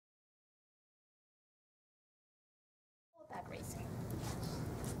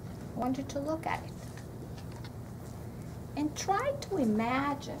want you to look at it and try to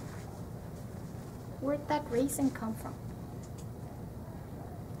imagine where that raisin come from.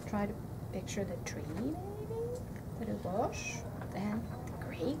 Try to picture the tree, maybe, the bush, then the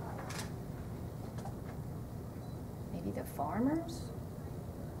grape, maybe the farmers,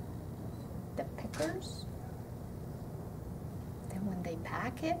 the pickers, then when they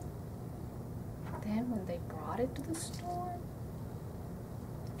pack it, then when they brought it to the store.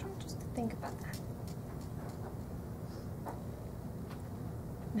 Try just to think about that.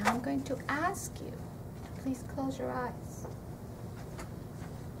 Now I'm going to ask you to please close your eyes.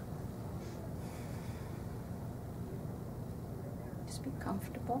 Just be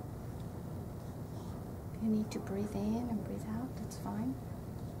comfortable. If you need to breathe in and breathe out, that's fine.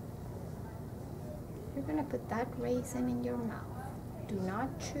 You're going to put that raisin in your mouth. Do not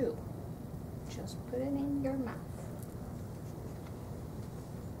chew. Just put it in your mouth.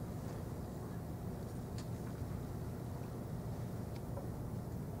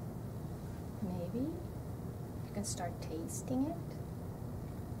 Maybe you can start tasting it.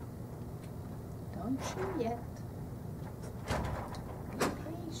 Don't chew yet. Be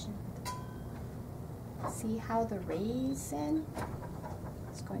patient. See how the raisin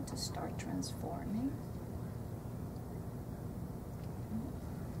is going to start transforming.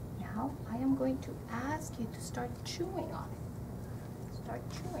 Now I am going to ask you to start chewing on it. Start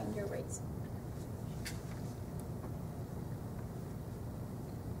chewing your raisin.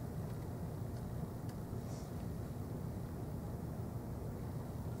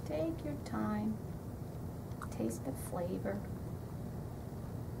 Take your time. Taste the flavor.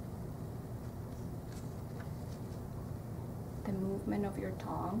 The movement of your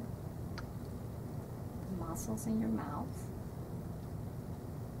tongue. The muscles in your mouth.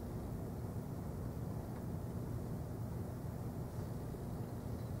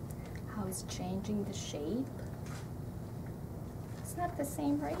 How it's changing the shape. It's not the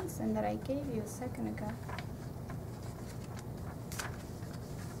same raisin that I gave you a second ago.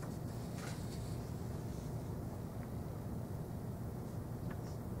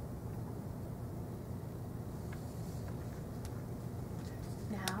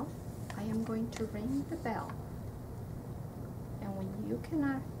 Now, I am going to ring the bell. And when you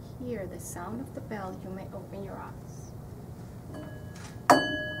cannot hear the sound of the bell, you may open your eyes.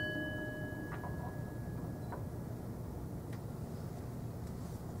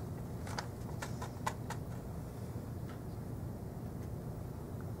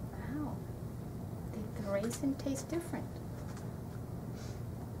 Wow, did the raisin taste different?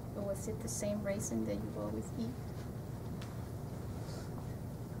 Or was it the same raisin that you always eat?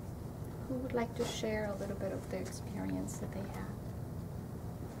 Who would like to share a little bit of the experience that they had?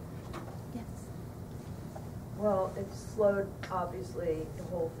 Yes. Well, it slowed, obviously, the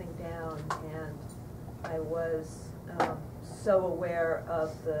whole thing down, and I was so aware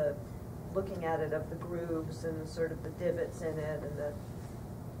of the, looking at it, of the grooves and sort of the divots in it,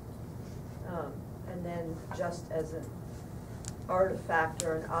 and then just as an artifact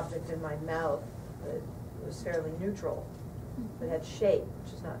or an object in my mouth, it was fairly neutral. It had shape,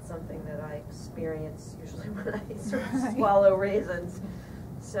 which is not something that I experience usually when I sort of swallow raisins.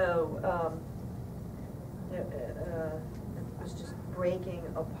 So it was just breaking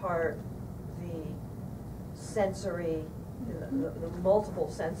apart the sensory, the multiple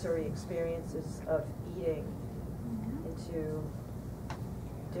sensory experiences of eating into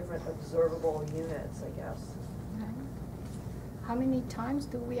different observable units, I guess. How many times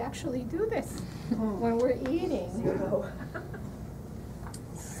do we actually do this when we're eating? 0.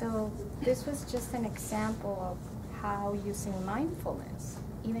 So this was just an example of how using mindfulness,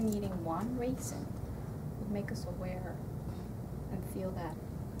 even eating one raisin, would make us aware and feel that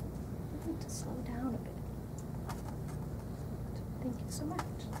we need to slow down a bit. Thank you so much.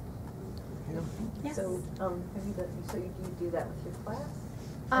 Yes. So, so you do that with your class?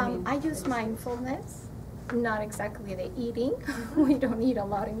 I use mindfulness, not exactly the eating. We don't eat a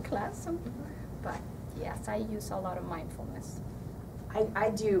lot in class, but yes, I use a lot of mindfulness. I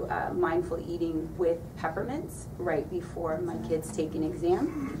do mindful eating with peppermints right before my kids take an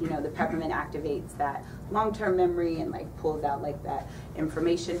exam. You know, the peppermint activates that long-term memory and like pulls out like that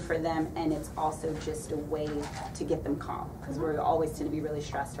information for them, and it's also just a way to get them calm because we're always tend to be really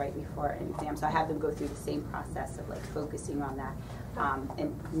stressed right before an exam. So I have them go through the same process of like focusing on that.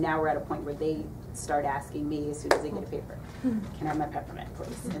 And now we're at a point where they start asking me as soon as they get a paper, can I have my peppermint,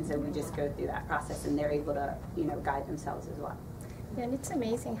 please? And so we just go through that process, and they're able to, you know, guide themselves as well. And it's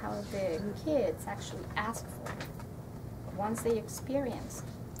amazing how the kids actually ask for it. Once they experience,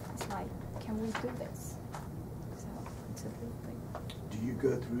 it's like, can we do this? So Absolutely. Do you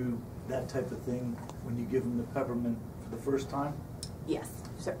go through that type of thing when you give them the peppermint for the first time? Yes.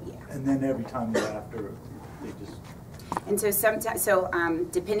 So yeah. And then every time thereafter, they just... And so sometimes,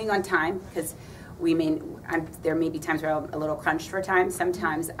 depending on time, because there may be times where I'm a little crunched for time.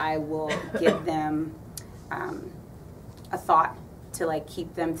 Sometimes I will give them a thought to like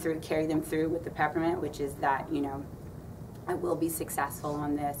keep them through, carry them through with the peppermint, which is that, you know, I will be successful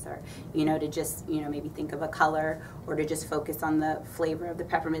on this, or, you know, to just, you know, maybe think of a color, or to just focus on the flavor of the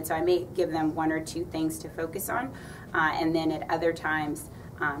peppermint. So I may give them one or two things to focus on, and then at other times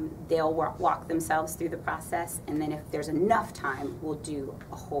they'll walk themselves through the process, and then if there's enough time, we'll do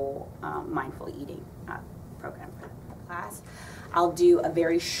a whole mindful eating program for the class. I'll do a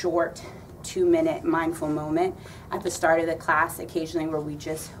very short 2-minute mindful moment at the start of the class occasionally, where we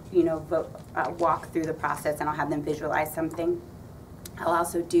just, you know, walk through the process, and I'll have them visualize something. I'll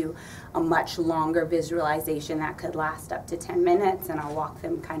also do a much longer visualization that could last up to 10 minutes, and I'll walk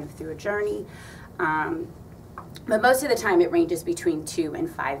them kind of through a journey. But most of the time it ranges between 2 and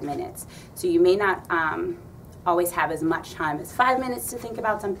 5 minutes. So you may not always have as much time as 5 minutes to think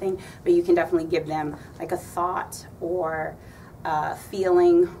about something, but you can definitely give them like a thought or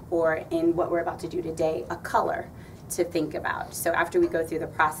feeling, or in what we're about to do today, a color to think about. So after we go through the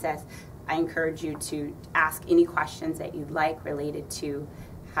process, I encourage you to ask any questions that you'd like related to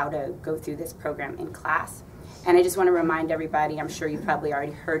how to go through this program in class. And I just want to remind everybody, I'm sure you've probably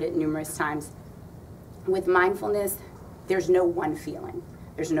already heard it numerous times, with mindfulness, there's no one feeling.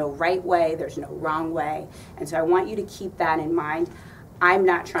 There's no right way, there's no wrong way. And so I want you to keep that in mind. I'm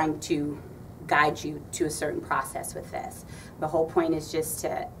not trying to guide you to a certain process with this. The whole point is just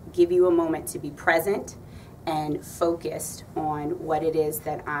to give you a moment to be present and focused on what it is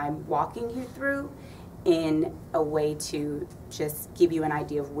that I'm walking you through, in a way to just give you an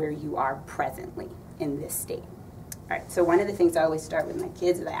idea of where you are presently in this state. All right, so one of the things I always start with my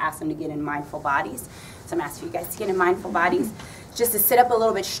kids is I ask them to get in mindful bodies. So I'm asking you guys to get in mindful bodies, just to sit up a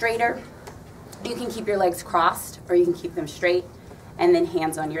little bit straighter. You can keep your legs crossed, or you can keep them straight, and then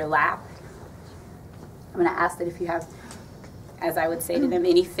hands on your lap. I'm going to ask that if you have, as I would say to them,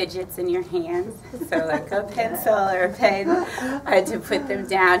 any fidgets in your hands, so like a pencil or a pen, to put them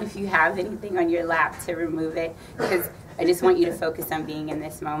down. If you have anything on your lap, to remove it, because I just want you to focus on being in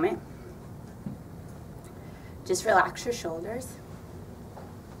this moment. Just relax your shoulders.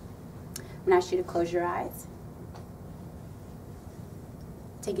 I'm going to ask you to close your eyes.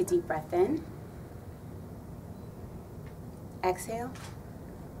 Take a deep breath in. Exhale.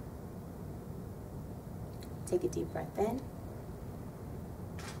 Take a deep breath in.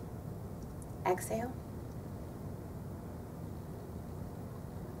 Exhale.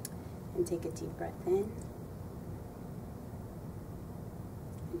 And take a deep breath in.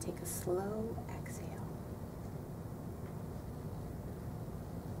 And take a slow exhale.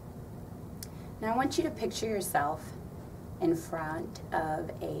 Now I want you to picture yourself in front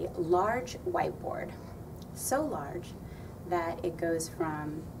of a large whiteboard, so large that it goes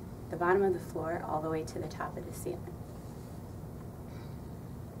from the bottom of the floor all the way to the top of the ceiling.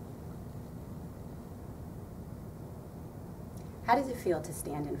 How does it feel to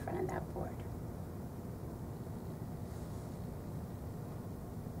stand in front of that board?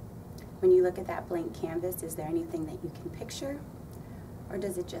 When you look at that blank canvas, is there anything that you can picture? Or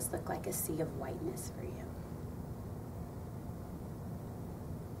does it just look like a sea of whiteness for you?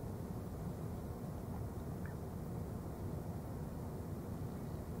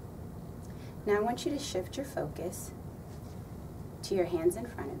 Now I want you to shift your focus to your hands in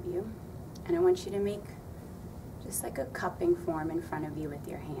front of you, and I want you to make just like a cupping form in front of you with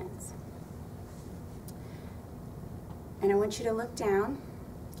your hands. And I want you to look down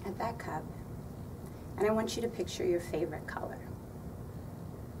at that cup, and I want you to picture your favorite color.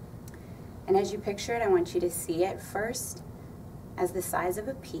 And as you picture it, I want you to see it first as the size of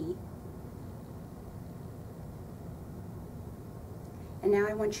a pea. And now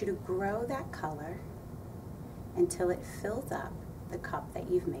I want you to grow that color until it fills up the cup that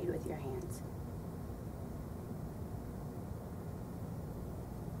you've made with your hands.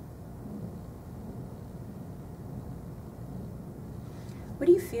 What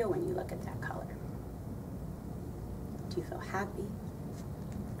do you feel when you look at that color? Do you feel happy?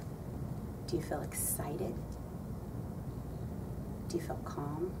 Do you feel excited? Do you feel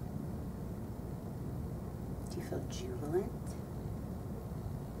calm? Do you feel jubilant?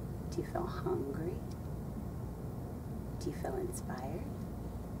 Do you feel hungry? Do you feel inspired?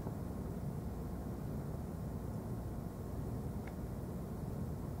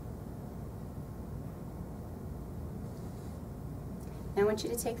 Now I want you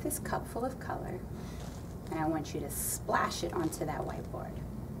to take this cup full of color And I want you to splash it onto that whiteboard.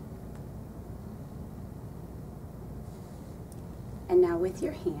 And now with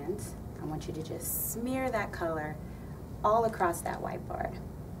your hands, I want you to just smear that color all across that whiteboard.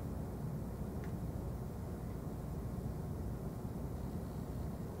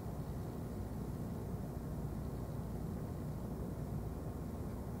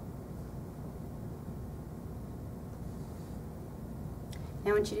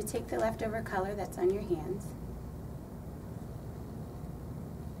 Now I want you to take the leftover color that's on your hands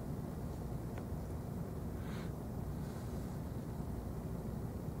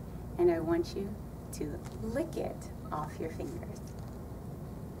and I want you to lick it off your fingers.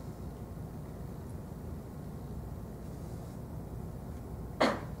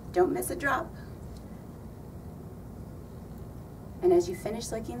 Don't miss a drop. And as you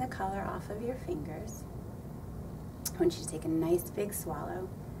finish licking the color off of your fingers, I want you to take a nice big swallow.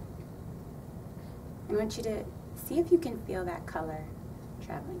 I want you to see if you can feel that color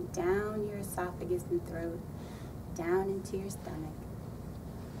traveling down your esophagus and throat, down into your stomach.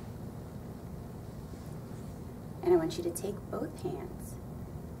 And I want you to take both hands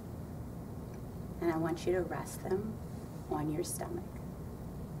and I want you to rest them on your stomach.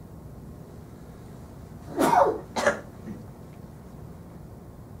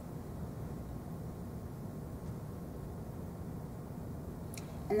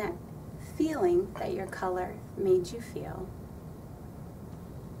 And that feeling that your color made you feel,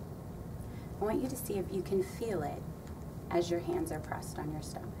 I want you to see if you can feel it as your hands are pressed on your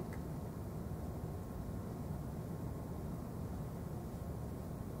stomach.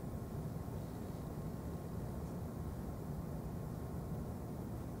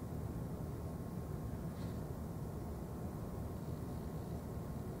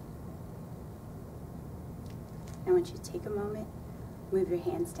 I want you to take a moment, move your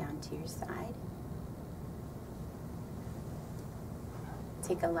hands down to your side.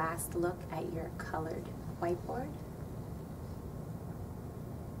 Take a last look at your colored whiteboard.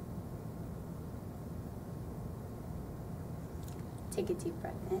 Take a deep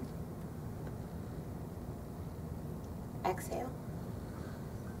breath in. Exhale.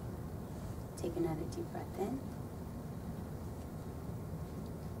 Take another deep breath in.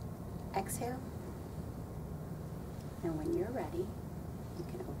 Exhale. And when you're ready, you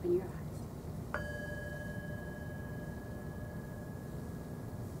can open your eyes.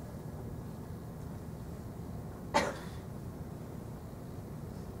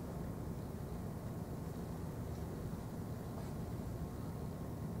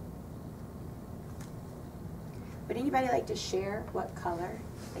 Would anybody like to share what color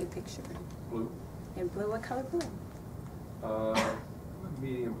they pictured? Blue. And blue, what color blue?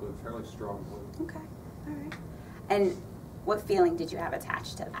 Medium blue, fairly strong blue. Okay, all right. And what feeling did you have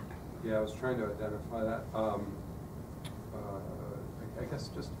attached to that? Yeah, I was trying to identify that. I guess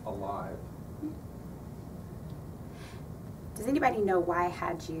just alive. Does anybody know why I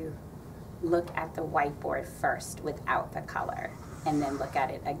had you look at the whiteboard first without the color and then look at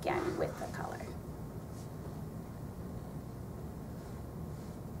it again with the color?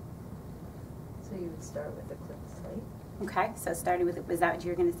 So you would start with a clean slate? Okay, so starting with, was that what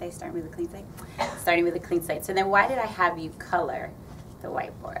you were going to say, starting with a clean slate? Starting with a clean slate. So then why did I have you color the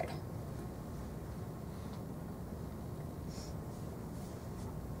whiteboard?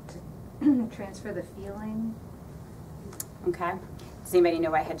 To transfer the feeling. Okay. Does anybody know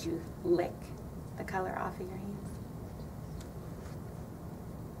why I had you lick the color off of your hands?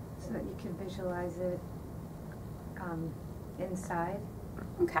 So that you can visualize it inside.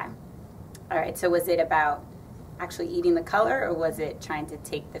 Okay. All right, so was it about actually eating the color, or was it trying to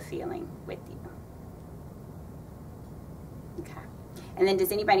take the feeling with you? Okay. And then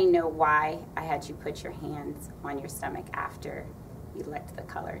does anybody know why I had you put your hands on your stomach after you licked the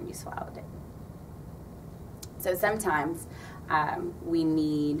color and you swallowed it? So sometimes we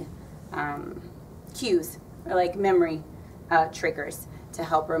need cues, or like memory triggers to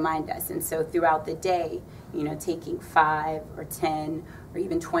help remind us. And so throughout the day, you know, taking 5 or 10 or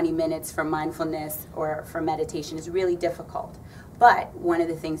even 20 minutes for mindfulness or for meditation is really difficult. But one of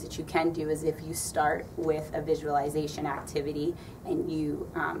the things that you can do is if you start with a visualization activity and you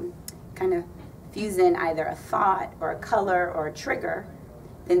kind of fuse in either a thought or a color or a trigger,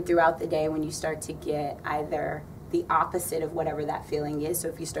 then throughout the day when you start to get either the opposite of whatever that feeling is, so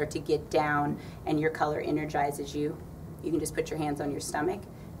if you start to get down and your color energizes you, you can just put your hands on your stomach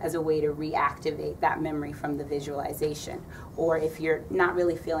as a way to reactivate that memory from the visualization. Or if you're not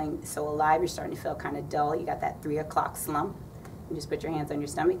really feeling so alive, you're starting to feel kind of dull, you got that 3 o'clock slump, you just put your hands on your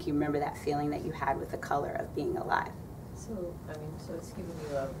stomach, you remember that feeling that you had with the color of being alive. So, I mean, so it's giving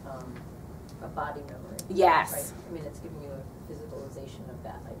you a a body memory. Yes. Right? I mean, it's giving you a visualization of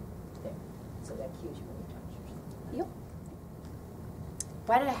that, I think. So that cues you when you touch or something. Yep.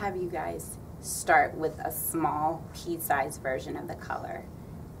 Why did I have you guys start with a small pea-sized version of the color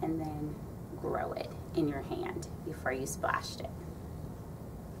and then grow it in your hand before you splashed it?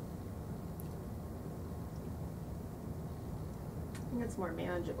 I think it's more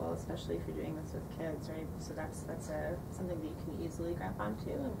manageable, especially if you're doing this with kids, right? So that's something that you can easily grab onto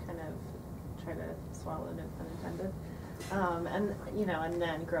and kind of try to swallow, no pun intended, and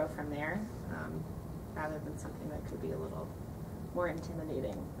then grow from there, rather than something that could be a little more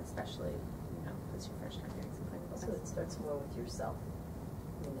intimidating, especially as you first start doing something like Also, this. it starts more with yourself.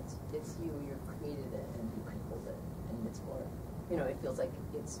 I mean, it's you. You've created it, and you can hold it, and it's more. It feels like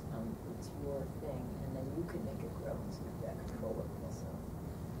it's your thing, and then you can make it grow, so you have control of it also.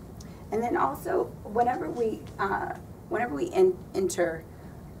 And then also, whenever we enter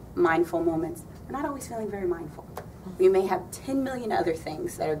mindful moments, we're not always feeling very mindful. We may have 10 million other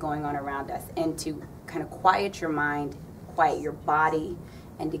things that are going on around us, and to kind of quiet your mind, quiet your body,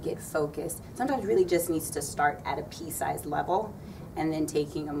 and to get focused, sometimes really just needs to start at a pea-sized level, and then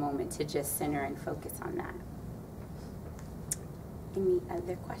taking a moment to just center and focus on that. Any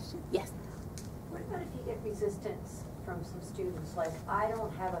other questions? Yes. What about if you get resistance from some students, like, I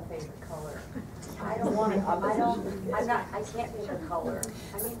don't have a favorite color. I don't want to, I can't pick a color.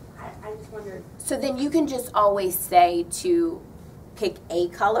 I mean, I just wondered. So then you can just always say to pick a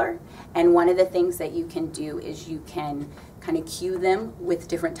color, and one of the things that you can do is you can kind of cue them with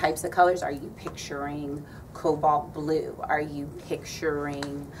different types of colors. Are you picturing cobalt blue? Are you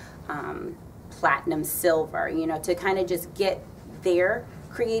picturing platinum silver? To kind of just get their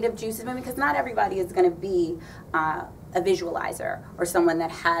creative juices moving, because not everybody is going to be a visualizer or someone that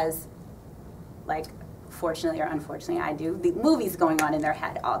has, like, fortunately or unfortunately I do, the movies going on in their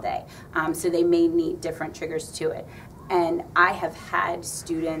head all day. So they may need different triggers to it. And I have had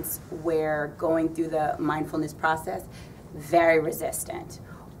students where going through the mindfulness process, very resistant,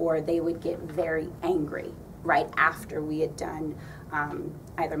 or they would get very angry right after we had done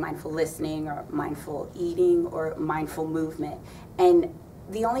either mindful listening or mindful eating or mindful movement. And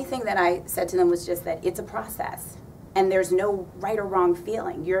the only thing that I said to them was just that it's a process, and there's no right or wrong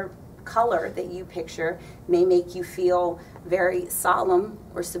feeling. Your color that you picture may make you feel very solemn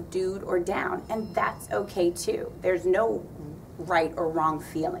or subdued or down, and that's okay too. There's no right or wrong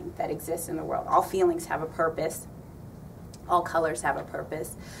feeling that exists in the world. All feelings have a purpose. All colors have a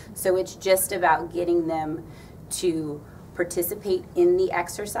purpose. So it's just about getting them to participate in the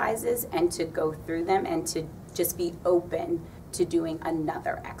exercises and to go through them and to just be open to doing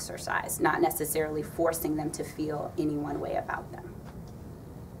another exercise, not necessarily forcing them to feel any one way about them.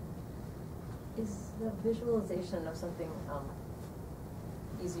 Is the visualization of something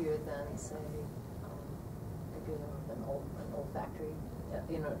easier than, say, an olfactory,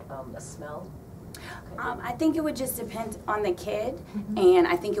 a smell? I think it would just depend on the kid, and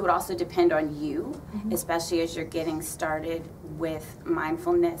I think it would also depend on you, especially as you're getting started with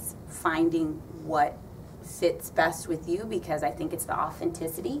mindfulness, finding what fits best with you, because I think it's the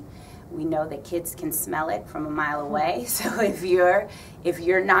authenticity. We know that kids can smell it from a mile away, so if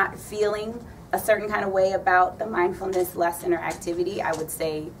you're not feeling a certain kind of way about the mindfulness lesson or activity, I would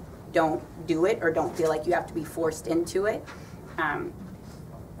say don't do it, or don't feel like you have to be forced into it.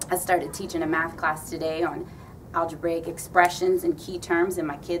 I started teaching a math class today on algebraic expressions and key terms, and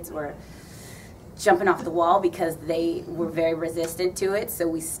my kids were jumping off the wall because they were very resistant to it. So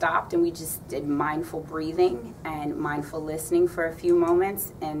we stopped and we just did mindful breathing and mindful listening for a few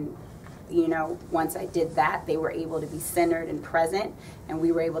moments. And once I did that, they were able to be centered and present, and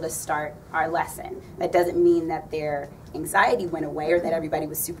we were able to start our lesson. That doesn't mean that their anxiety went away or that everybody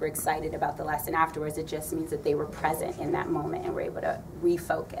was super excited about the lesson afterwards. It just means that they were present in that moment and were able to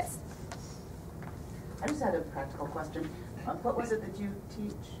refocus. I just had a practical question. What was it that you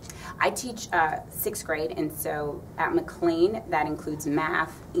teach? I teach 6th grade, and so at McLean, that includes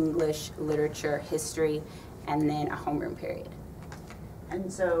math, English, literature, history, and then a homeroom period.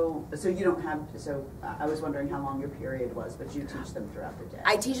 And so you don't have, I was wondering how long your period was, but you teach them throughout the day.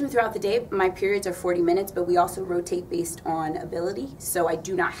 I teach them throughout the day. My periods are 40 minutes, but we also rotate based on ability, so I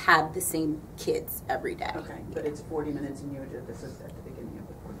do not have the same kids every day. Okay, but it's 40 minutes and you would do this at the beginning of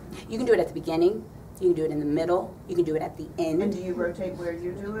the 40 minutes. You can do it at the beginning, you can do it in the middle, you can do it at the end. And do you rotate where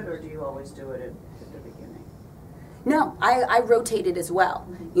you do it, or do you always do it at the beginning? No, I rotate it as well,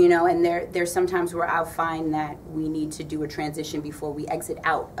 and there's sometimes where I'll find that we need to do a transition before we exit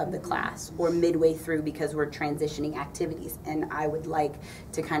out of the class, or midway through because we're transitioning activities, and I would like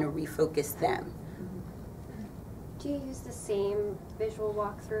to kind of refocus them. Do you use the same visual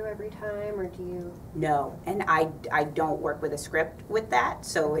walkthrough every time, or do you? No, and I don't work with a script with that,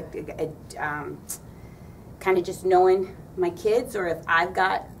 so it kind of just knowing my kids, or if I've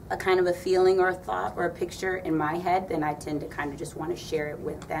got a kind of a feeling or a thought or a picture in my head, then I tend to kind of just want to share it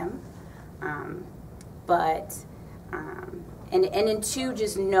with them. And in two,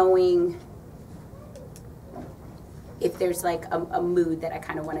 just knowing if there's like a mood that I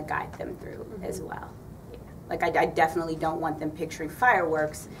kind of want to guide them through as well. Like I definitely don't want them picturing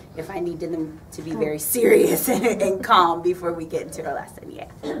fireworks if I need them to be very serious and calm before we get into our lesson. Yeah.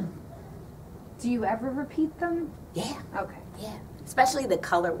 Do you ever repeat them? Yeah. Okay. Yeah. Especially the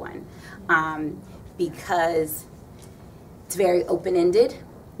color one, because it's very open-ended.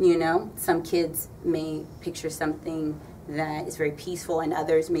 You know, some kids may picture something that is very peaceful, and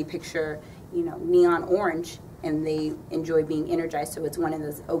others may picture, you know, neon orange, and they enjoy being energized. So it's one of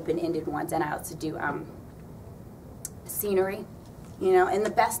those open-ended ones. And I also do scenery, you know. And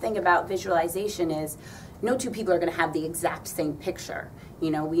the best thing about visualization is no two people are going to have the exact same picture. You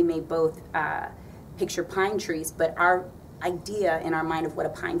know, we may both picture pine trees, but our idea in our mind of what a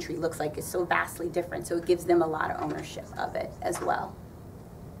pine tree looks like is so vastly different. So it gives them a lot of ownership of it as well.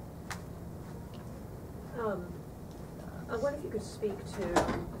 I wonder if you could speak to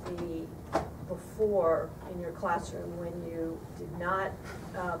the before in your classroom when you did not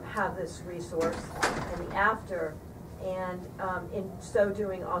have this resource, and the after, and in so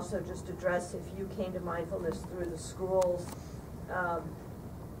doing also just address if you came to mindfulness through the school's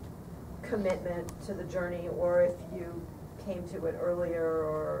commitment to the journey, or if you came to it earlier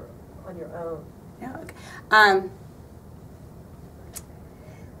or on your own. Yeah, okay.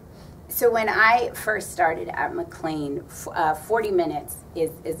 So when I first started at McLean, 40 minutes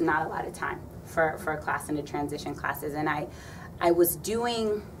is not a lot of time for a class into transition classes. And I was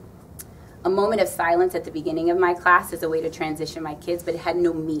doing a moment of silence at the beginning of my class as a way to transition my kids, but it had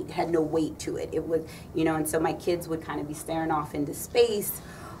no meat, it had no weight to it. It was, you know, and so my kids would kind of be staring off into space,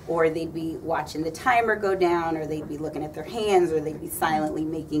 or they'd be watching the timer go down, or they'd be looking at their hands, or they'd be silently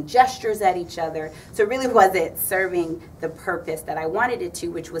making gestures at each other. So it really wasn't serving the purpose that I wanted it to,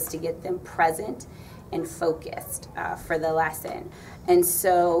 which was to get them present and focused for the lesson. And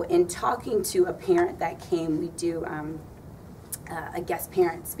so in talking to a parent that came, we do a guest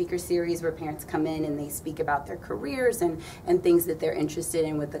parent speaker series where parents come in and they speak about their careers and things that they're interested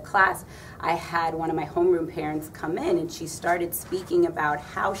in with the class. I had one of my homeroom parents come in, and she started speaking about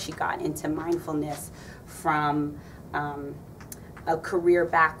how she got into mindfulness from a career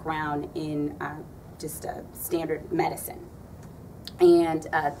background in just standard medicine. And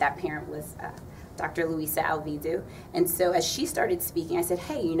that parent was Dr. Luisa Alvidu. And so as she started speaking, I said,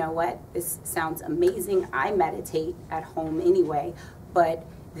 hey, you know what? This sounds amazing. I meditate at home anyway, but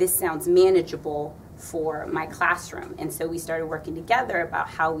this sounds manageable for my classroom. And so we started working together about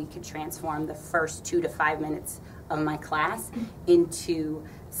how we could transform the first 2 to 5 minutes of my class into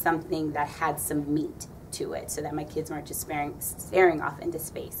something that had some meat to it, so that my kids weren't just staring off into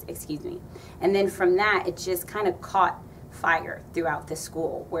space, excuse me. And then from that, it just kind of caught fire throughout the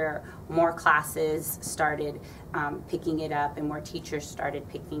school, where more classes started picking it up, and more teachers started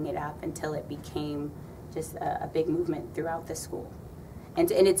picking it up, until it became just a big movement throughout the school. And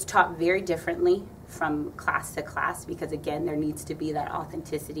it's taught very differently from class to class, because again, there needs to be that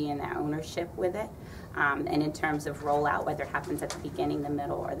authenticity and that ownership with it. And in terms of rollout, whether it happens at the beginning, the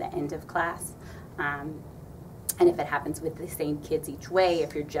middle, or the end of class. And if it happens with the same kids each way,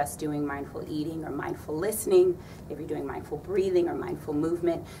 if you're just doing mindful eating or mindful listening, if you're doing mindful breathing or mindful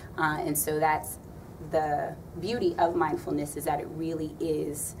movement. And so that's the beauty of mindfulness, is that it really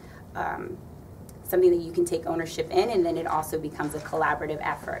is something that you can take ownership in, and then it also becomes a collaborative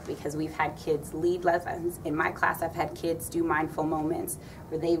effort, because we've had kids lead lessons. In my class, I've had kids do mindful moments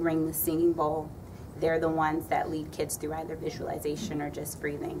where they ring the singing bowl. They're the ones that lead kids through either visualization or just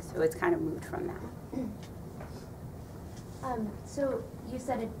breathing. So it's kind of moved from that. So you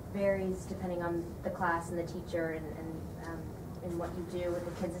said it varies depending on the class and the teacher and what you do with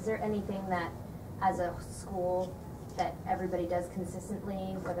the kids. Is there anything that, as a school, that everybody does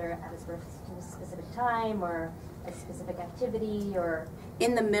consistently, whether at a specific time or a specific activity? Or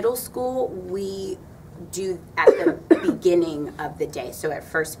in the middle school, we do at the beginning of the day. So at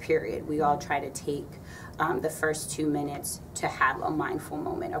first period, we all try to take the first 2 minutes to have a mindful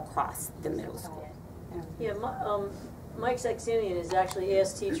moment across the middle school. Yeah, Mike Saxenian has actually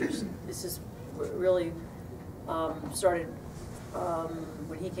asked teachers, this is really started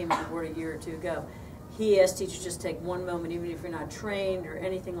when he came on board a year or two ago. He asked teachers just take one moment, even if you're not trained or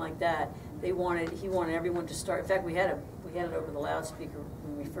anything like that. He wanted everyone to start. In fact, we had we had it over the loudspeaker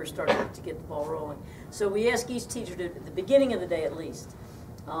when we first started to get the ball rolling. So we ask each teacher to, at the beginning of the day at least,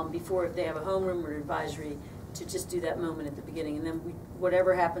 before if they have a homeroom or advisory, to just do that moment at the beginning, and then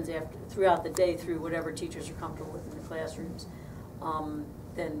whatever happens after throughout the day, through whatever teachers are comfortable with in the classrooms,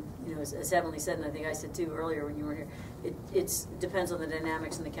 then, you know, as Heavenly said, and I think I said too earlier when you were here, it depends on the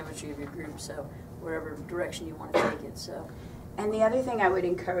dynamics and the chemistry of your group. So whatever direction you want to take it. So, and the other thing I would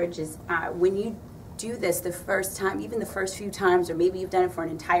encourage is when you do this the first time, even the first few times, or maybe you've done it for an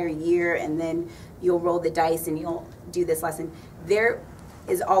entire year, and then you'll roll the dice and you'll do this lesson, there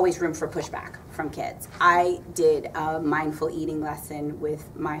is always room for pushback from kids. I did a mindful eating lesson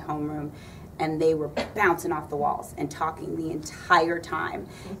with my homeroom, and they were bouncing off the walls and talking the entire time.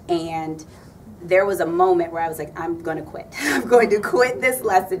 And there was a moment where I was like, I'm going to quit. I'm going to quit this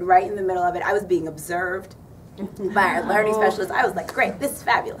lesson right in the middle of it. I was being observed by our learning specialist. I was like, great, this is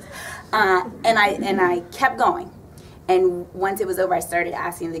fabulous. And I kept going. And once it was over, I started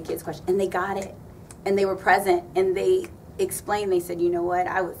asking the kids questions, and they got it. And they were present, and they explained, they said, you know what,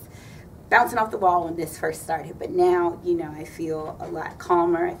 I was bouncing off the wall when this first started, but now, you know, I feel a lot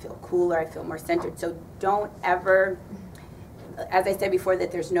calmer, I feel cooler, I feel more centered. So don't ever, as I said before,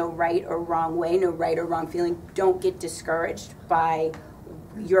 that there's no right or wrong way, no right or wrong feeling. Don't get discouraged by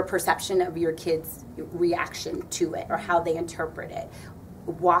your perception of your kids' reaction to it or how they interpret it.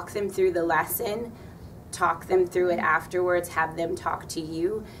 Walk them through the lesson, talk them through it afterwards, have them talk to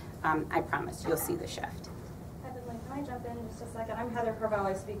you. I promise you'll see the shift. Can I jump in just a second? I'm Heather Carvel.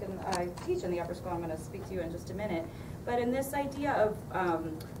 I teach in the upper school. I'm going to speak to you in just a minute. But in this idea of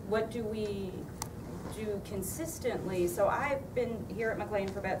what do we do consistently, so I've been here at McLean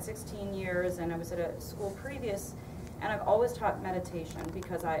for about 16 years, and I was at a school previous, and I've always taught meditation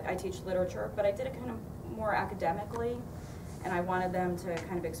because I teach literature, but I did it kind of more academically, and I wanted them to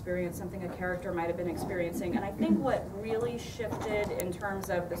kind of experience something a character might have been experiencing. And I think what really shifted in terms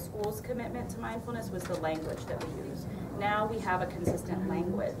of the school's commitment to mindfulness was the language that we use. Now we have a consistent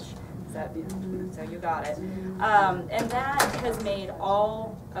language. So you got it. And that has made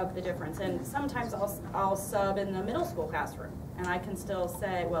all of the difference. And sometimes I'll sub in the middle school classroom, and I can still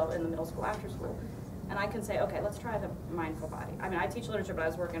say, well, in the middle school after school, and I can say, okay, let's try the mindful body. I mean, I teach literature, but I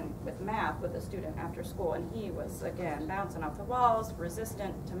was working with math with a student after school, and he was, again, bouncing off the walls,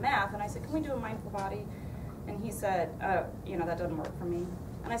 resistant to math. And I said, can we do a mindful body? And he said, you know, that doesn't work for me.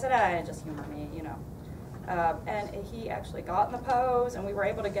 And I said, just humor me, you know. And he actually got in the pose, and we were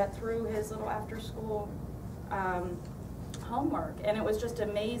able to get through his little after-school homework. And it was just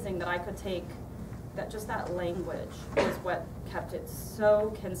amazing that I could take that language is what kept it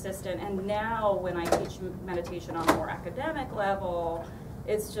so consistent. And now when I teach meditation on a more academic level,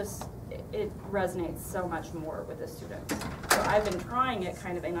 it's just, it resonates so much more with the students. So I've been trying it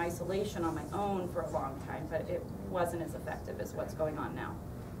kind of in isolation on my own for a long time, but it wasn't as effective as what's going on now.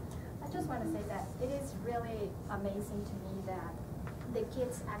 I just want to say that it is really amazing to me that the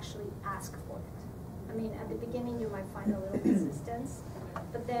kids actually ask for it. I mean, at the beginning you might find a little resistance,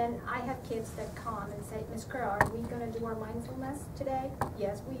 but then I have kids that come and say, Ms. Kerr, are we going to do our mindfulness today?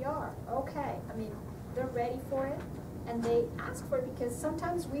 Yes, we are. Okay. I mean, they're ready for it, and they ask for it because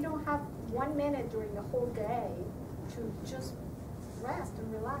sometimes we don't have 1 minute during the whole day to just rest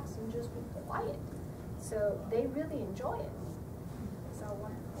and relax and just be quiet. So they really enjoy it. So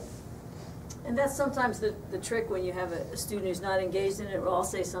and that's sometimes the trick when you have a student who's not engaged in it. What I'll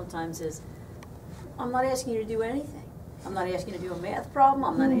say sometimes is, I'm not asking you to do anything. I'm not asking you to do a math problem.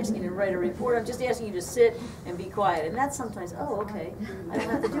 I'm not asking you to write a report. I'm just asking you to sit and be quiet. And that's sometimes, oh, okay, I don't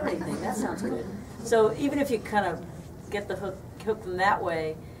have to do anything. That sounds good. So even if you kind of get the hook them that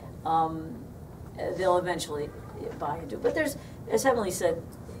way, they'll eventually buy into it. But there's, as Heavenly said,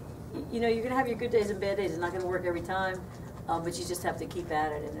 you know, you're going to have your good days and bad days. It's not going to work every time, but you just have to keep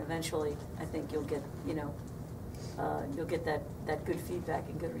at it. And eventually, I think you'll get, you know, you'll get that good feedback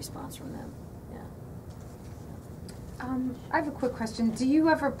and good response from them. I have a quick question. Do you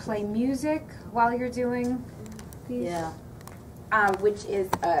ever play music while you're doing these? Yeah, which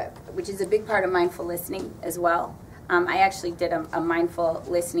is a big part of mindful listening as well. I actually did a mindful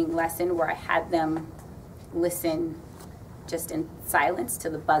listening lesson where I had them listen just in silence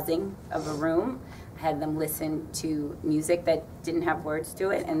to the buzzing of a room. I had them listen to music that didn't have words to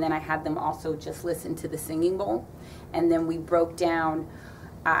it, and then I had them also just listen to the singing bowl. And then we broke down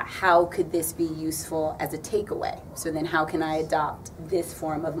how could this be useful as a takeaway? So then how can I adopt this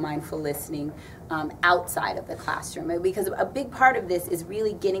form of mindful listening outside of the classroom? Because a big part of this is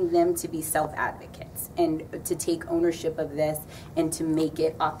really getting them to be self-advocates and to take ownership of this and to make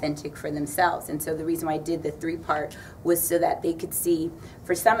it authentic for themselves. And so the reason why I did the 3-part was so that they could see,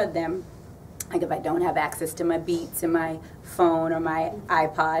 for some of them, Like if I don't have access to my Beats and my phone or my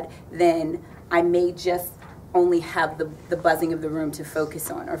iPod, then I may just only have the buzzing of the room to focus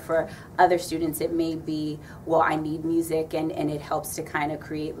on. Or for other students, it may be, well, I need music, and it helps to kind of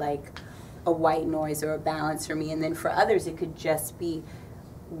create like a white noise or a balance for me. And then for others, it could just be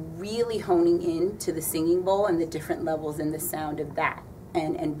really honing in to the singing bowl and the different levels and the sound of that.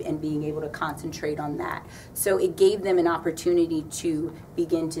 And being able to concentrate on that. So it gave them an opportunity to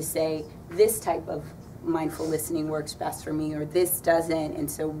begin to say, this type of mindful listening works best for me, or this doesn't, and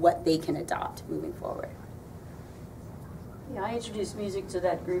so what they can adopt moving forward. Yeah, I introduced music to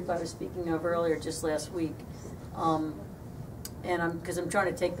that group I was speaking of earlier just last week. And because I'm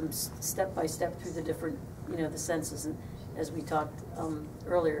trying to take them step by step through the different, the senses, and as we talked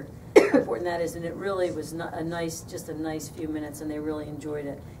earlier, how important that is. And it really was just a nice few minutes, and they really enjoyed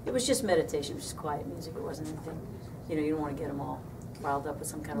it. It was just meditation, it was just quiet music. It wasn't anything, you don't want to get them all riled up with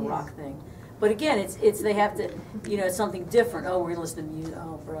some kind of rock thing. But again, it's they have to, it's something different. Oh, we're going to listen to music.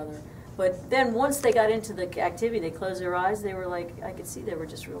 Oh, brother. But then once they got into the activity, they closed their eyes. They were like, I could see they were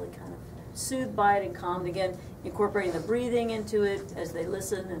just really kind of soothed by it and calmed. Again, incorporating the breathing into it as they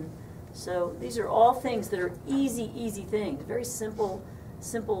listen. And so these are all things that are easy things, very simple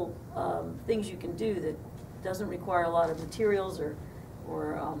things you can do that doesn't require a lot of materials or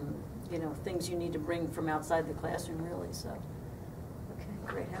things you need to bring from outside the classroom, really. So, okay,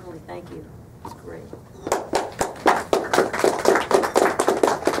 great, Emily, thank you. It's great.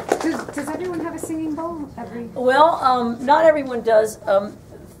 Does everyone have a singing bowl? Well, not everyone does.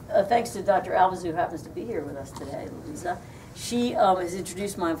 Thanks to Dr. Alves, who happens to be here with us today, Louisa. She has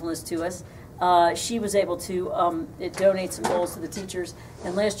introduced mindfulness to us. She was able to donate some bowls to the teachers.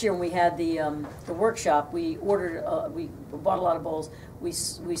 And last year when we had the workshop, we bought a lot of bowls. We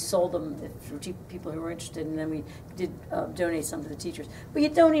sold them for people who were interested, and then we did donate some to the teachers. But you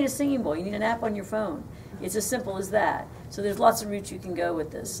don't need a singing bowl. You need an app on your phone. It's as simple as that. So there's lots of routes you can go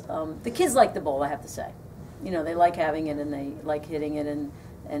with this. The kids like the bowl, I have to say. They like having it, and they like hitting it, and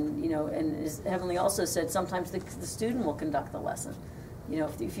as Heavenly also said, sometimes the student will conduct the lesson.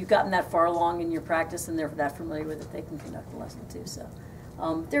 If you've gotten that far along in your practice and they're that familiar with it, they can conduct the lesson too. So,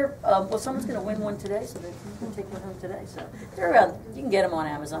 someone's going to win one today, so they can take one home today. So they're around. You can get them on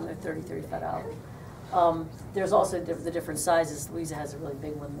Amazon. They're $35. There's also the different sizes. Louisa has a really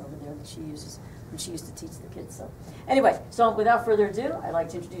big one over there that she uses when she used to teach the kids. So, anyway, without further ado, I'd like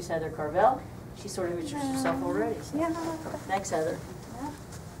to introduce Heather Carvel. She sort of introduced herself already. So. Yeah. Thanks, Heather.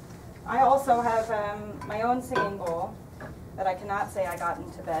 I also have my own singing bowl that I cannot say I got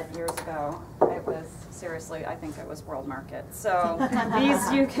into bed years ago. It was, seriously, I think it was World Market. So these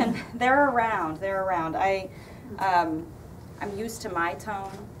they're around. I'm used to my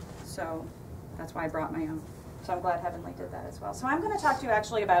tone, so that's why I brought my own. So I'm glad Heavenly did that as well. So I'm going to talk to you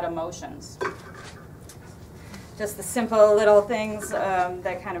actually about emotions. Just the simple little things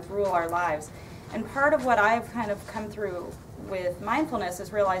that kind of rule our lives. And part of what I've kind of come through with mindfulness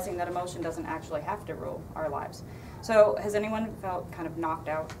is realizing that emotion doesn't actually have to rule our lives. So has anyone felt kind of knocked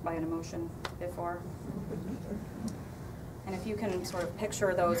out by an emotion before? And if you can sort of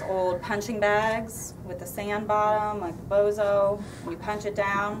picture those old punching bags with the sand bottom, like the bozo, and you punch it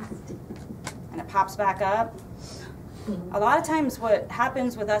down and it pops back up. A lot of times what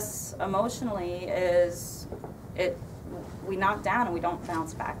happens with us emotionally is we knock down and we don't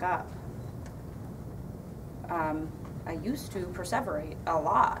bounce back up. I used to perseverate a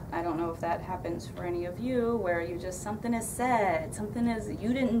lot. I don't know if that happens for any of you, where something is said,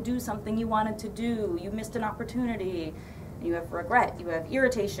 you didn't do something you wanted to do, you missed an opportunity, you have regret, you have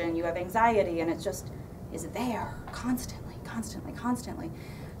irritation, you have anxiety, and it just is there constantly.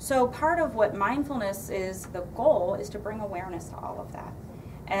 So part of what mindfulness is, the goal is to bring awareness to all of that.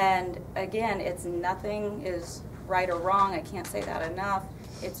 And again, nothing is right or wrong, I can't say that enough.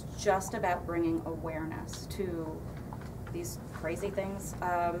 It's just about bringing awareness to these crazy things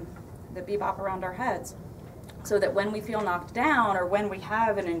that bebop around our heads, so that when we feel knocked down, or when we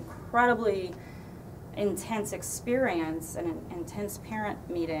have an incredibly intense experience, an intense parent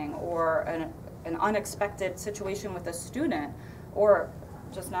meeting, or an unexpected situation with a student, or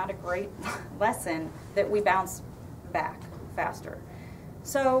just not a great lesson, that we bounce back faster.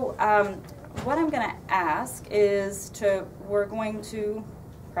 So what I'm going to ask is we're going to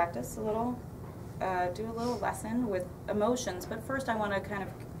practice a little, do a little lesson with emotions, but first I want to kind of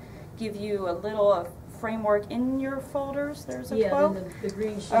give you a little framework in your folders. There's a quote. Yeah, the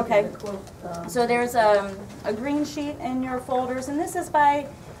green sheet. Okay. And the quote, so there's a green sheet in your folders, and this is by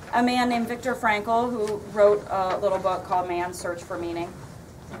a man named Viktor Frankl, who wrote a little book called Man's Search for Meaning.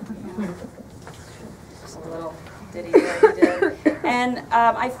 Just a little ditty there he did. And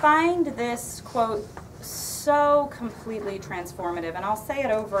I find this quote so completely transformative, and I'll say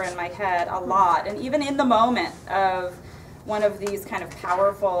it over in my head a lot, and even in the moment of one of these kind of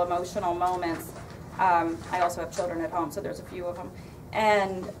powerful emotional moments. I also have children at home, so there's a few of them.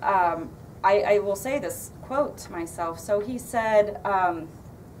 And I will say this quote to myself. So he said,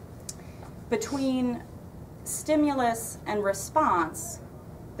 between stimulus and response,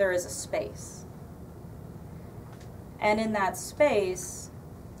 there is a space. And in that space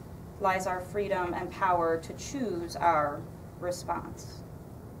lies our freedom and power to choose our response.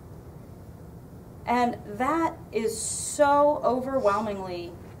 And that is so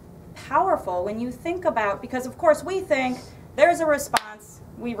overwhelmingly powerful when you think about, because of course we think there's a response,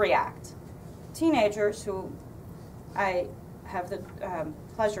 we react. Teenagers who I have the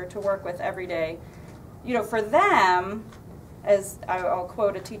pleasure to work with every day, you know, for them, as I'll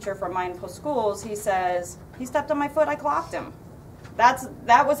quote a teacher from Mindful Schools, he says, he stepped on my foot, I clocked him.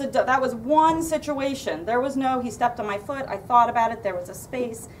 That was one situation. There was no, he stepped on my foot, I thought about it, there was a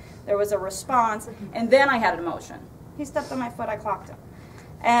space, there was a response, and then I had an emotion. He stepped on my foot, I clocked him.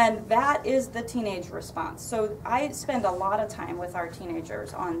 And that is the teenage response. So I spend a lot of time with our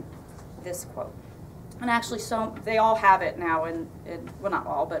teenagers on this quote. And actually, so they all have it now, and well, not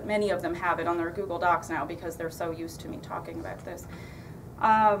all, but many of them have it on their Google Docs now because they're so used to me talking about this.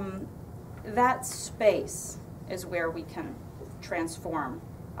 That space is where we can transform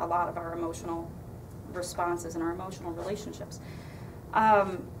a lot of our emotional responses and our emotional relationships.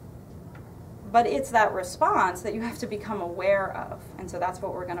 But it's that response that you have to become aware of, and so that's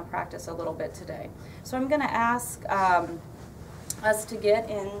what we're going to practice a little bit today. So I'm going to ask us to get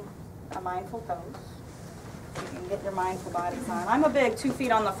in a mindful pose. You can get your mindful bodies on. I'm a big 2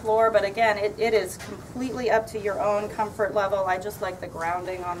 feet on the floor, but again, it is completely up to your own comfort level. I just like the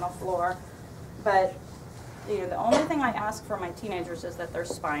grounding on the floor. But you know, the only thing I ask for my teenagers is that their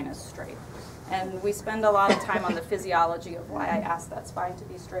spine is straight. And we spend a lot of time on the physiology of why I ask that spine to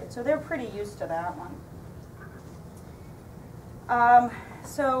be straight. So they're pretty used to that one.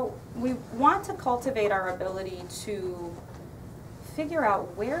 So we want to cultivate our ability to figure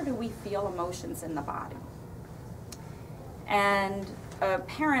out where do we feel emotions in the body. And a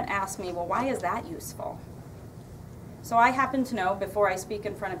parent asked me, well, why is that useful? So I happen to know, before I speak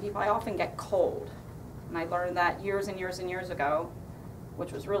in front of people, I often get cold. And I learned that years and years and years ago,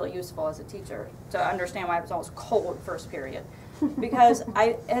 which was really useful as a teacher to understand why I was always cold first period. Because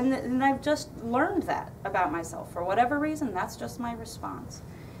and I've just learned that about myself. For whatever reason, that's just my response.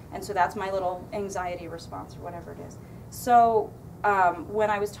 And so that's my little anxiety response or whatever it is. So when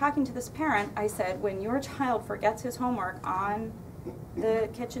I was talking to this parent, I said, when your child forgets his homework on the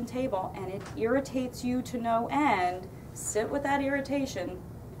kitchen table and it irritates you to no end, sit with that irritation,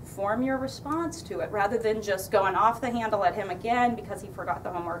 form your response to it, rather than just going off the handle at him again because he forgot the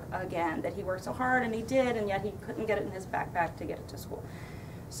homework again, that he worked so hard and he did, and yet he couldn't get it in his backpack to get it to school.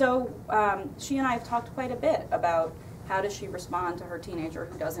 So she and I have talked quite a bit about how does she respond to her teenager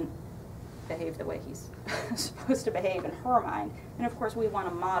who doesn't behave the way he's supposed to behave in her mind. And of course we want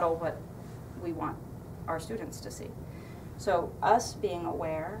to model what we want our students to see. So us being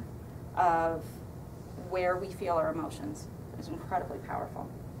aware of where we feel our emotions is incredibly powerful.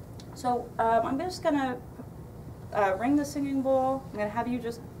 So I'm just going to ring the singing bowl. I'm going to have you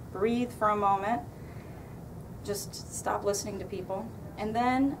just breathe for a moment. Just stop listening to people. And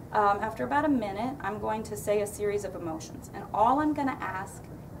then after about a minute, I'm going to say a series of emotions. And all I'm going to ask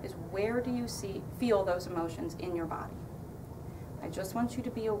is, where do you feel those emotions in your body? I just want you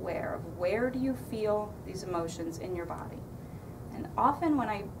to be aware of where do you feel these emotions in your body. And often when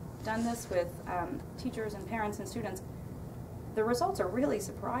I've done this with teachers and parents and students, the results are really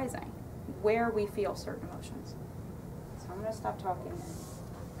surprising, where we feel certain emotions. So I'm going to stop talking and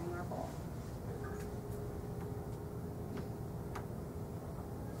bring our bowl.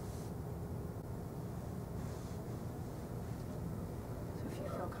 So if you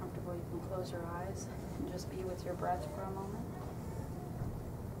feel comfortable, you can close your eyes and just be with your breath for a moment.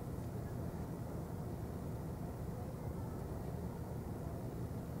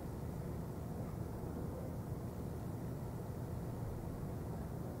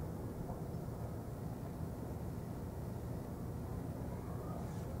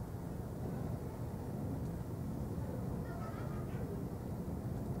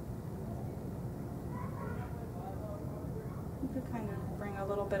 You could kind of bring a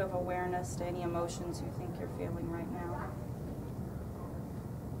little bit of awareness to any emotions you think you're feeling right now.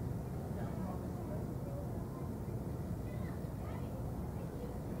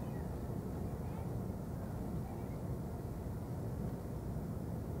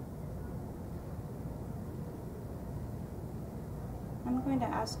 I'm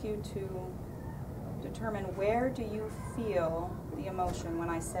going to ask you to determine, where do you feel the emotion when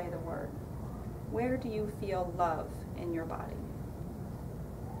I say the word? Where do you feel love in your body?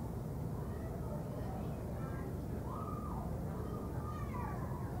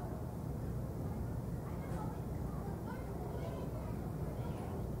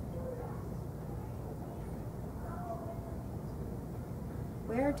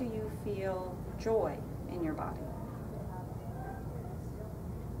 Where do you feel joy in your body?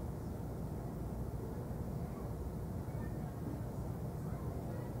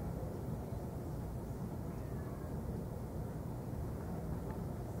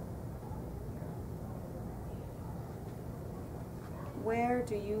 Where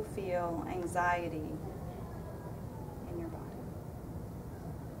do you feel anxiety in your body?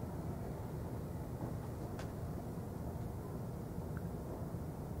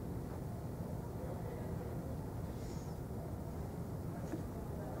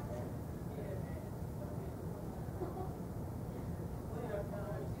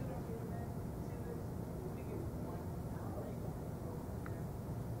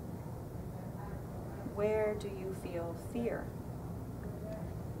 Where do you feel fear?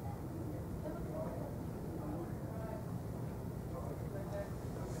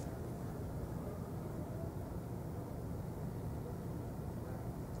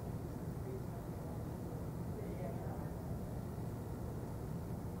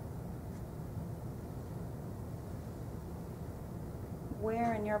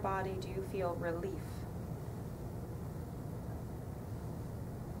 Where in your body do you feel relief?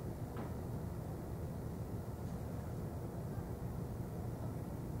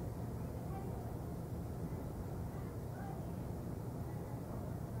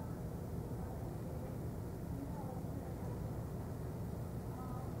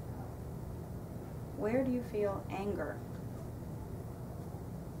 Where do you feel anger?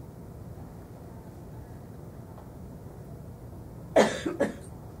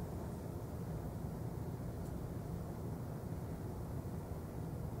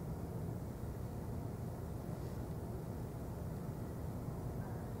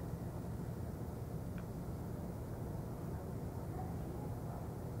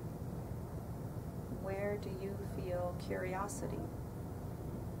 Where do you feel curiosity?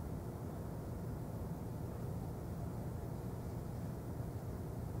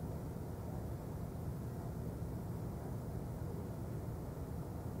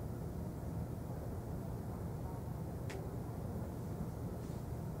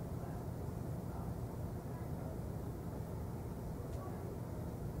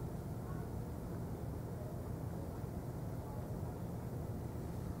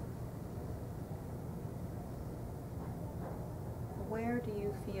 Where do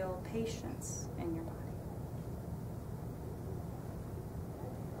you feel patience in your body?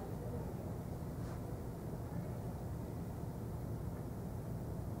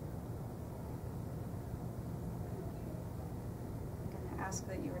 I'm going to ask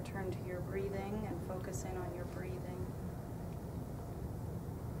that you return to your breathing and focus in on your breathing.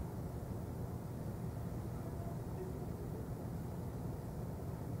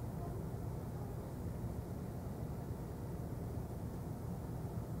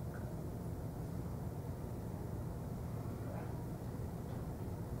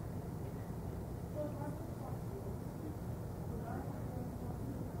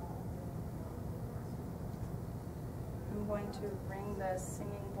 I'm going to ring the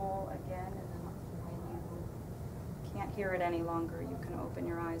singing bowl again, and then when you can't hear it any longer, you can open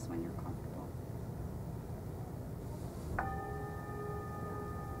your eyes when you're comfortable.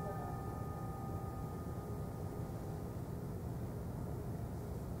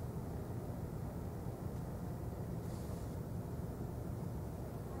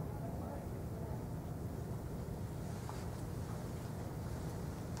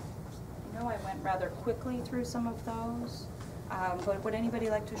 I know I went rather quickly through some of those, but would anybody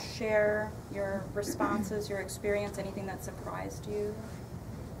like to share your responses, your experience, anything that surprised you?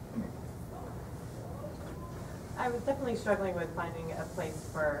 I was definitely struggling with finding a place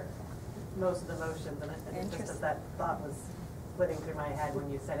for most of the emotions, and it's just as that thought was flitting through my head when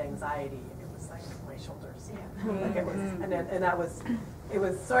you said anxiety, it was like my shoulders. Yeah. Like it was, and that was, it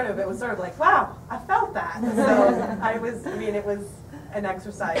was sort of like, wow, I felt that. So it was an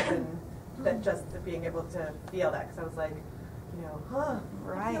exercise in that, just being able to feel that, because I was like, I'm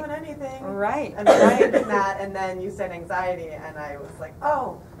not doing anything. Right. And then that, and then you said anxiety, and I was like,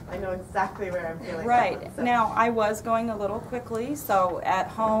 oh, I know exactly where I'm feeling. Right. that, so. Now, I was going a little quickly, so at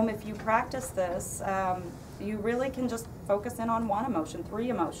home, if you practice this, you really can just focus in on one emotion, 3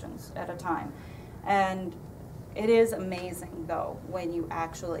 emotions at a time. And It is amazing, though, when you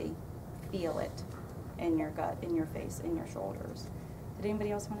actually feel it in your gut, in your face, in your shoulders. Did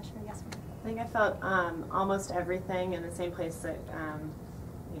anybody else want to share? Yes, ma'am. I think I felt almost everything in the same place that,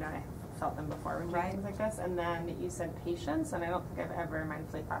 I felt them before when doing things like this. And then you said patience, and I don't think I've ever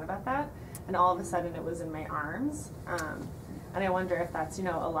mindfully thought about that. And all of a sudden it was in my arms. And I wonder if that's, a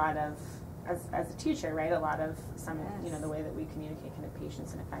lot of, as a teacher, right, a lot of some, the way that we communicate kind of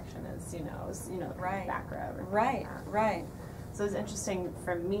patience and affection is, right. back rub. Right, right. So it's interesting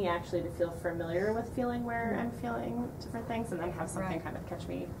for me actually to feel familiar with feeling where I'm feeling different things, and then have something kind of catch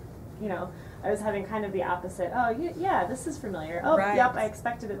me. I was having kind of the opposite. Oh, yeah, this is familiar. Oh, yep, I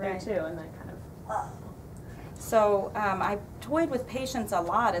expected it there too, and then kind of. So I toyed with patience a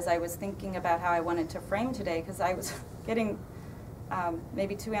lot as I was thinking about how I wanted to frame today, because I was getting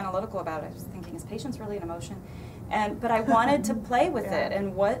maybe too analytical about it. I was thinking, is patience really an emotion? But I wanted to play with it,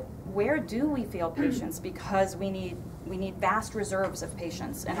 and where do we feel patience? Because we need vast reserves of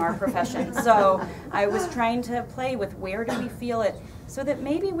patience in our profession. So I was trying to play with where do we feel it, so that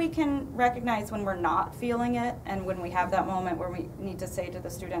maybe we can recognize when we're not feeling it, and when we have that moment where we need to say to the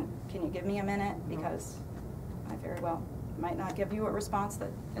student, can you give me a minute? Because I very well might not give you a response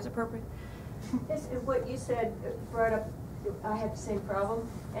that is appropriate. What you said brought up, I had the same problem,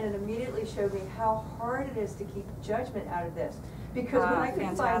 and it immediately showed me how hard it is to keep judgment out of this. Because when I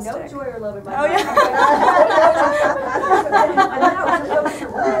could find no joy or love in my life,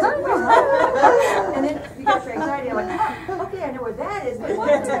 and then you get your anxiety, I'm like, okay, I know what that is, but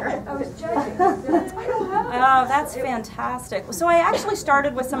I was judging. Oh, that's fantastic. So I actually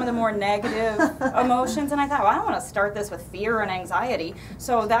started with some of the more negative emotions, and I thought, well, I don't want to start this with fear and anxiety.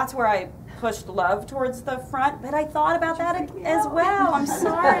 So that's where I pushed love towards the front, but I thought about that as well. I'm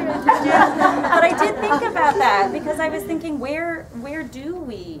sorry. But I did think about that, because I was thinking, where do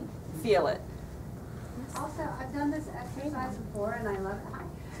we feel it? Also, I've done this exercise before, and I love it.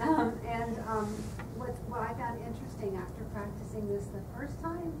 What I found interesting after practicing this the first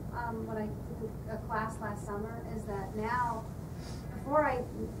time, when I did a class last summer, is that now, before I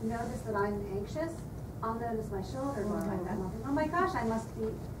notice that I'm anxious, I'll notice my shoulder going like that. And I'll think, oh my gosh, I must be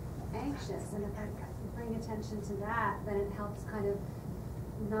anxious. And if I bring attention to that, then it helps kind of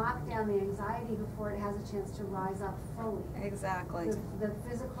knock down the anxiety before it has a chance to rise up fully. Exactly. The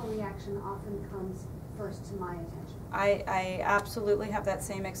physical reaction often comes first to my attention. I absolutely have that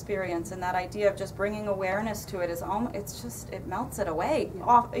same experience, and that idea of just bringing awareness to it is it melts it away. Yeah.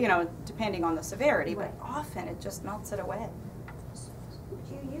 Off, depending on the severity, but often it just melts it away.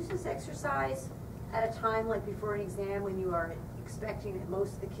 Do you use this exercise at a time like before an exam when you are expecting that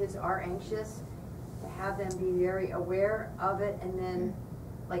most of the kids are anxious, to have them be very aware of it and then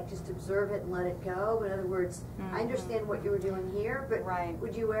like just observe it and let it go? In other words, I understand what you were doing here, but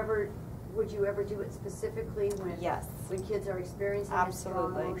would you ever do it specifically when kids are experiencing a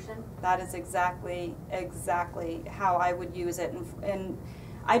strong emotion? That is exactly how I would use it. And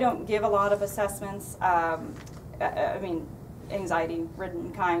I don't give a lot of assessments. I mean,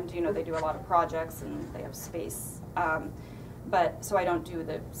 anxiety-ridden kind. They do a lot of projects and they have space. But so I don't do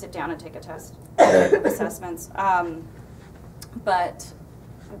the sit down and take a test assessments. But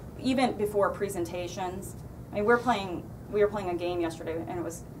even before presentations, I mean, we were playing a game yesterday, and it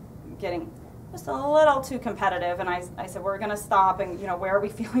was getting just a little too competitive, and I said, we're going to stop, and where are we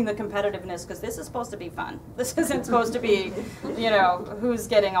feeling the competitiveness, because this is supposed to be fun. This isn't supposed to be who's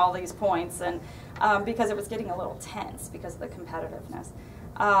getting all these points, and because it was getting a little tense because of the competitiveness.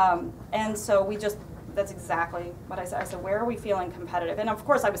 And so that's exactly what I said. I said, where are we feeling competitive? And of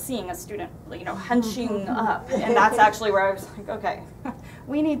course I was seeing a student hunching up, and that's actually where I was like, okay,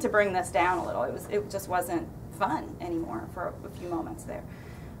 we need to bring this down a little. It just wasn't fun anymore for a few moments there.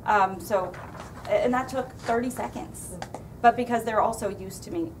 And that took 30 seconds. But because they're also used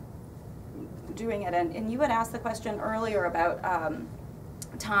to me doing it, and you had asked the question earlier about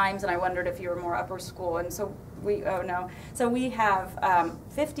times, and I wondered if you were more upper school, and so we have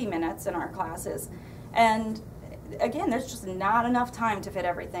 50 minutes in our classes, and again, there's just not enough time to fit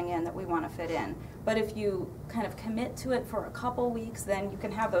everything in that we want to fit in. But if you kind of commit to it for a couple weeks, then you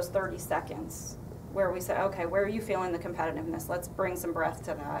can have those 30 seconds where we say, okay, where are you feeling the competitiveness? Let's bring some breath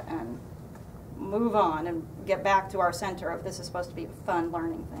to that and move on and get back to our center of this is supposed to be a fun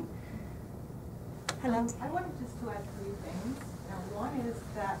learning thing. Hello? I wanted just to add 3 things. One is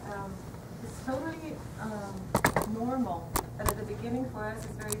that it's totally normal that at the beginning for us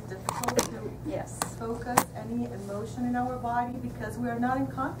it's very difficult to focus any emotion in our body because we are not in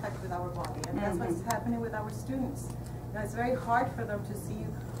contact with our body, and that's what's happening with our students. It's very hard for them to see,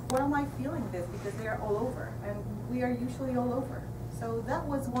 where am I feeling this, because they are all over, and we are usually all over. So that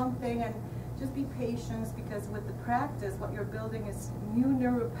was one thing, and just be patient, because with the practice, what you're building is new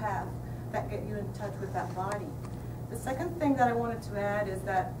neural path that get you in touch with that body. The second thing that I wanted to add is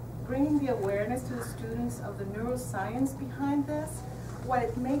that bringing the awareness to the students of the neuroscience behind this, what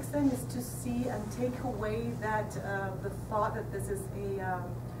it makes them is to see and take away that the thought that this is a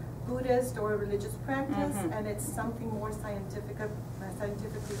Buddhist or a religious practice, and it's something more scientifically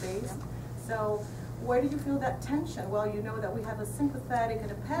based. So where do you feel that tension? Well, you know that we have a sympathetic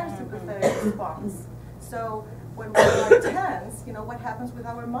and a parasympathetic response. So when we are tense, you know, what happens with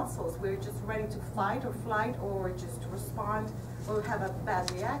our muscles? We're just ready to fight or flight, or just to respond or have a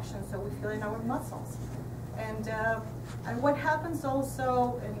bad reaction, so we feel in our muscles. And what happens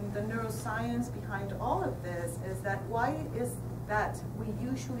also in the neuroscience behind all of this is that why is that we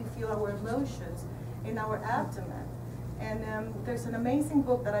usually feel our emotions in our abdomen? And there's an amazing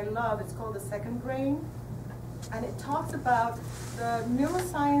book that I love. It's called The Second Brain, and it talks about the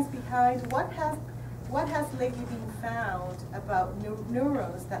neuroscience behind what has lately been found about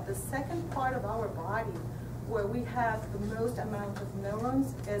neurons, that the second part of our body where we have the most amount of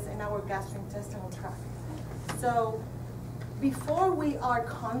neurons is in our gastrointestinal tract. So before we are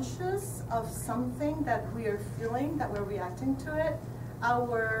conscious of something that we are feeling, that we're reacting to it,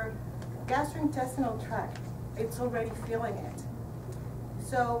 our gastrointestinal tract, it's already feeling it.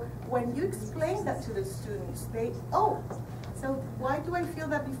 So when you explain that to the students, they, oh, so why do I feel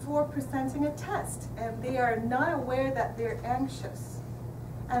that before presenting a test? And they are not aware that they're anxious.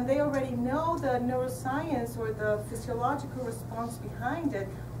 And they already know the neuroscience or the physiological response behind it.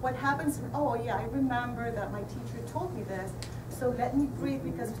 What happens, oh yeah, I remember that my teacher told me this, so let me breathe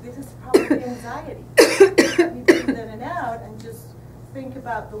because this is probably anxiety. Let me breathe in and out and just think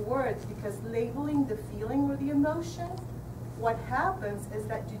about the words, because labeling the feeling or the emotion, what happens is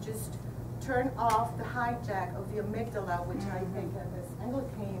that you just turn off the hijack of the amygdala, which I think Ms.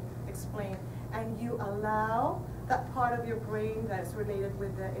 McLean explained, and you allow that part of your brain that is related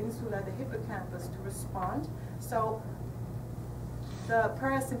with the insula, the hippocampus, to respond. So the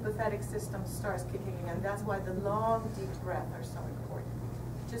parasympathetic system starts kicking in, and that's why the long, deep breath are so important.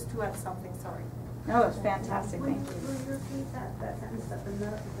 Just to add something, sorry. No, it's fantastic, thank you. Will you repeat that sentence, that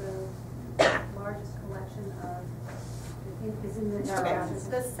the largest collection of is in the neurons?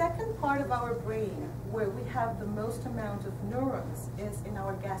 The second part of our brain where we have the most amount of neurons is in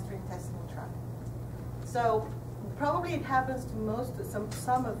our gastrointestinal tract. So probably it happens to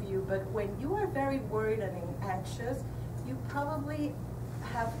some of you, but when you are very worried and anxious, you probably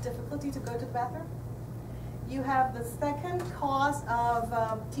have difficulty to go to the bathroom. You have the second cause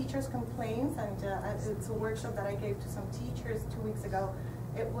of teachers' complaints, and it's a workshop that I gave to some teachers 2 weeks ago.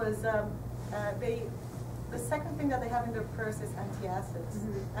 It was the second thing that they have in their purse is antacids.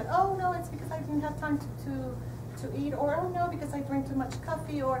 And oh no, it's because I didn't have time to eat, or oh no, because I drank too much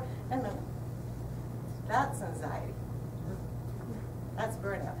coffee, or, and then that's anxiety. That's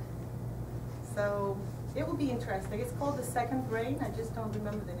burnout. So it will be interesting. It's called The Second Brain. I just don't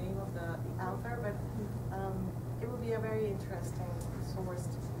remember the name of the author, but it will be a very interesting source.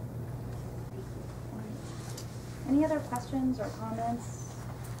 Any other questions or comments?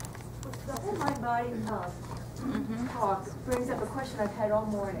 The whole mind body talk brings up a question I've had all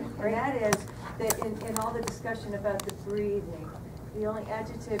morning, and that is that in all the discussion about the breathing, the only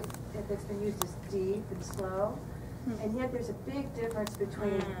adjective that's been used is deep and slow, and yet there's a big difference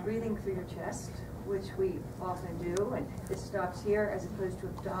between breathing through your chest, which we often do, and it stops here, as opposed to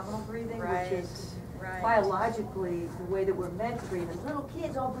abdominal breathing, which is biologically the way that we're meant to breathe. And little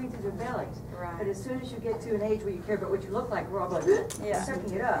kids all breathe through their bellies. But as soon as you get to an age where you care about what you look like, we're all like,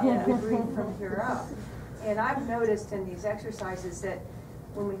 sucking it up. We breathe from here up. And I've noticed in these exercises that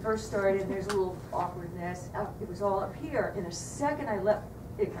when we first started, there's a little awkwardness. It was all up here. In a second, I let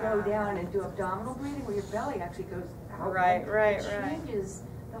it go down and do abdominal breathing, where your belly actually goes out. It changes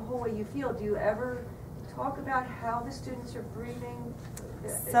the whole way you feel. Do you ever talk about how the students are breathing?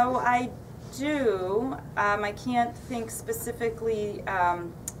 So I do. I can't think specifically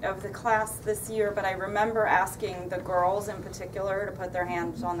of the class this year, but I remember asking the girls in particular to put their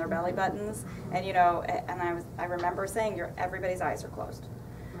hands on their belly buttons, and you know, and I remember saying, everybody's eyes are closed.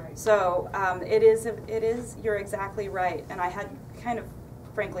 So it is. You're exactly right, and I had kind of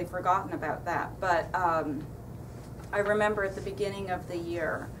frankly forgotten about that, but I remember at the beginning of the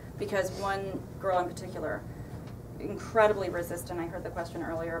year, because one girl in particular, incredibly resistant. I heard the question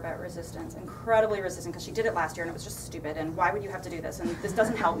earlier about resistance. Incredibly resistant, because she did it last year and it was just stupid, and why would you have to do this, and this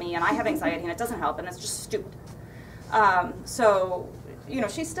doesn't help me, and I have anxiety and it doesn't help, and it's just stupid. So, you know,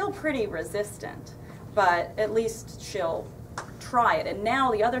 she's still pretty resistant, but at least she'll try it. And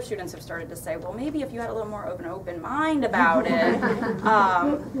now the other students have started to say, well, maybe if you had a little more open mind about it,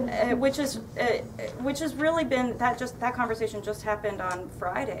 which has really been, that conversation just happened on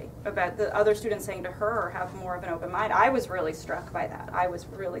Friday about the other students saying to her, have more of an open mind. I was really struck by that. I was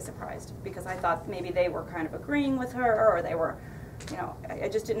really surprised because I thought maybe they were kind of agreeing with her, or they were, you know, I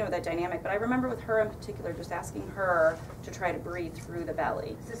just didn't know that dynamic. But I remember with her in particular just asking her to try to breathe through the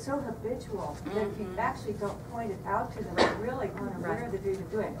belly. It's so habitual that if you actually don't point it out to them, they're really unaware that they're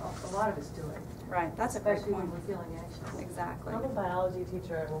doing. A lot of us do it. Right, that's a great Especially point. when we're feeling anxious. Exactly. I'm a biology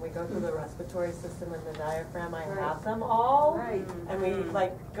teacher, and when we go through the respiratory system and the diaphragm, I have them all. Right. And we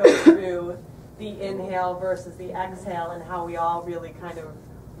like go through the inhale versus the exhale and how we all really kind of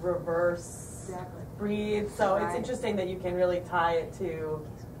reverse breathe. So it's interesting that you can really tie it to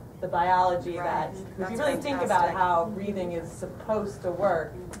the biology that if you really think about how breathing is supposed to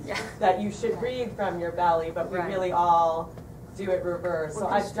work, that you should breathe from your belly, but we really all do it reverse. So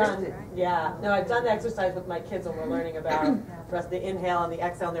I've done, I've done the exercise with my kids when we're learning about the inhale and the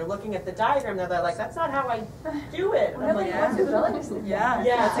exhale, and they're looking at the diagram. Now they're like, "That's not how I do it." I'm like, that's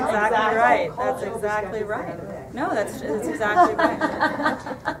exactly right. That's exactly right. No, that's exactly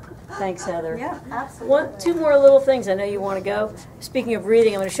right. Thanks, Heather. Yeah, absolutely. Two more little things. I know you want to go. Speaking of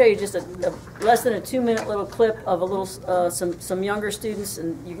breathing, I'm going to show you just a less than a 2-minute little clip of a little some younger students,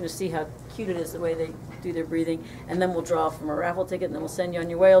 and you're going to see how cute it is the way they do their breathing. And then we'll draw from a raffle ticket, and then we'll send you on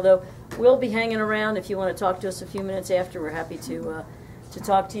your way. Although we'll be hanging around if you want to talk to us a few minutes after. We're happy to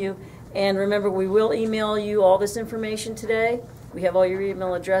talk to you. And remember, we will email you all this information today. We have all your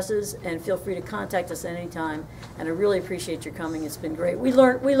email addresses, and feel free to contact us at any time. And I really appreciate your coming. It's been great. We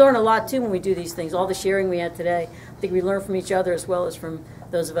learn a lot too when we do these things. All the sharing we had today, I think we learn from each other as well as from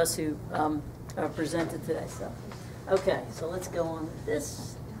those of us who presented today. So, okay, so let's go on with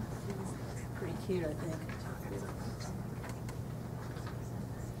this. Pretty cute, I think.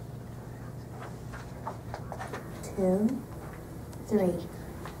 2, 3.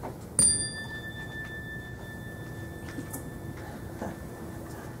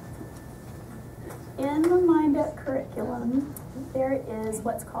 In the Mind Up curriculum, there is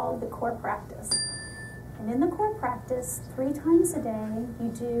what's called the core practice. And in the core practice, 3 times a day, you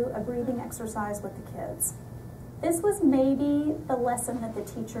do a breathing exercise with the kids. This was maybe the lesson that the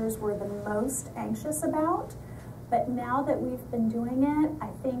teachers were the most anxious about, but now that we've been doing it, I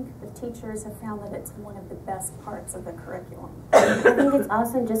think the teachers have found that it's one of the best parts of the curriculum. I think it's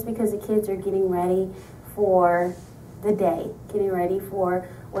awesome just because the kids are getting ready for the day, getting ready for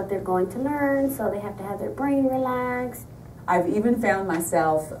what they're going to learn, so they have to have their brain relaxed. I've even found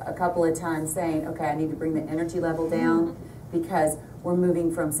myself a couple of times saying, okay, I need to bring the energy level down because we're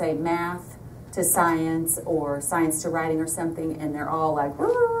moving from, say, math to science or science to writing or something, and they're all like,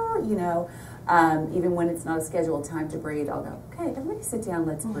 you know, even when it's not a scheduled time to breathe, I'll go, okay, everybody sit down,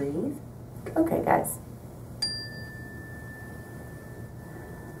 let's breathe. Okay, guys.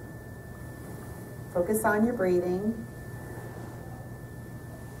 Focus on your breathing.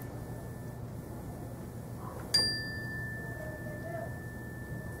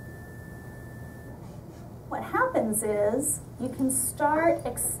 What happens is you can start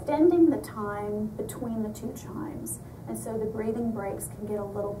extending the time between the 2 chimes, and so the breathing breaks can get a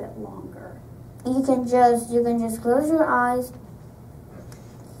little bit longer. You can just close your eyes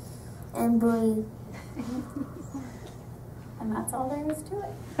and breathe. And that's all there is to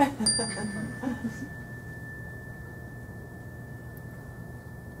it. I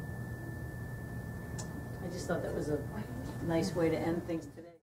just thought that was a nice way to end things today.